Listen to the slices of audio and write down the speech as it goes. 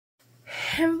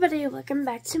Hey everybody, welcome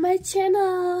back to my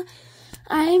channel.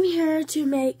 I am here to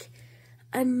make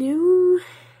a new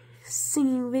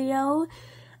singing video.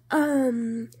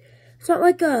 It's not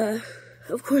like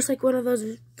of course, like one of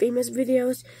those famous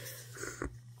videos,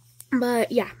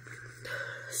 but yeah.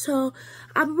 So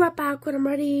I'll be right back when I'm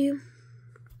ready.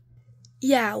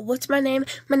 Yeah, what's my name?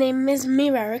 My name is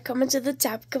Mirror. Coming to the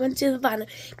top, coming to the bottom.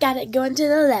 Got it. Going to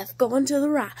the left, going to the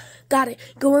right. Got it.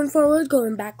 Going forward,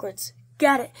 going backwards.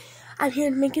 Got it. I'm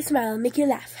here to make you smile, make you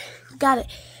laugh. Got it.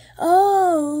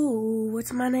 Oh,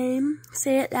 what's my name?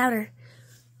 Say it louder.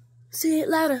 Say it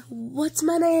louder. What's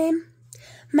my name?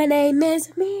 My name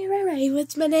is Mirror.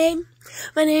 What's my name?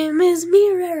 My name is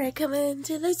Mirror. Coming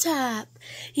to the top.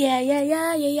 Yeah, yeah,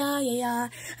 yeah, yeah, yeah, yeah, yeah.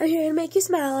 I'm here to make you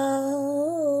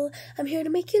smile. I'm here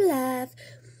to make you laugh.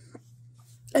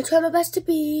 I try my best to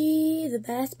be the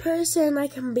best person I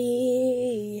can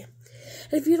be.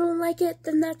 If you don't like it,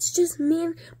 then that's just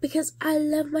mean, because I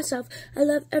love myself. I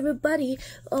love everybody.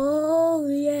 Oh,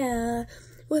 yeah.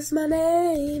 What's my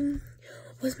name?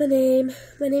 What's my name?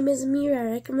 My name is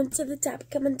Mirror. Coming to the top,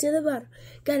 coming to the bottom.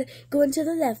 Got it. Going to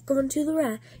the left, going to the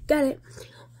right. Got it.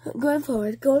 Going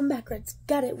forward, going backwards.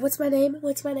 Got it. What's my name?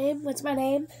 What's my name? What's my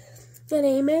name? My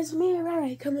name is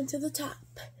Mirror. Coming to the top.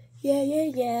 Yeah, yeah,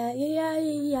 yeah, yeah, yeah,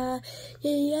 yeah,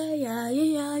 yeah, yeah, yeah,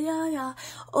 yeah, yeah, yeah.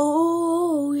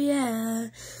 Oh, yeah.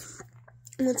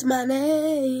 What's my name?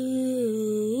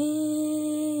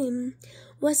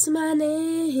 What's my name?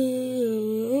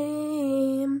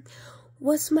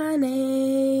 What's my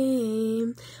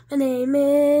name? My name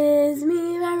is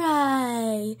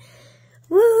Mirror.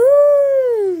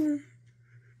 Woohoo!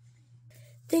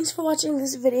 Thanks for watching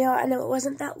this video. I know it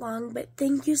wasn't that long, but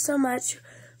thank you so much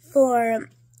for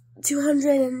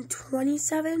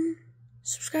 227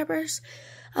 subscribers.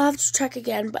 I'll have to check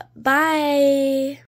again, but bye!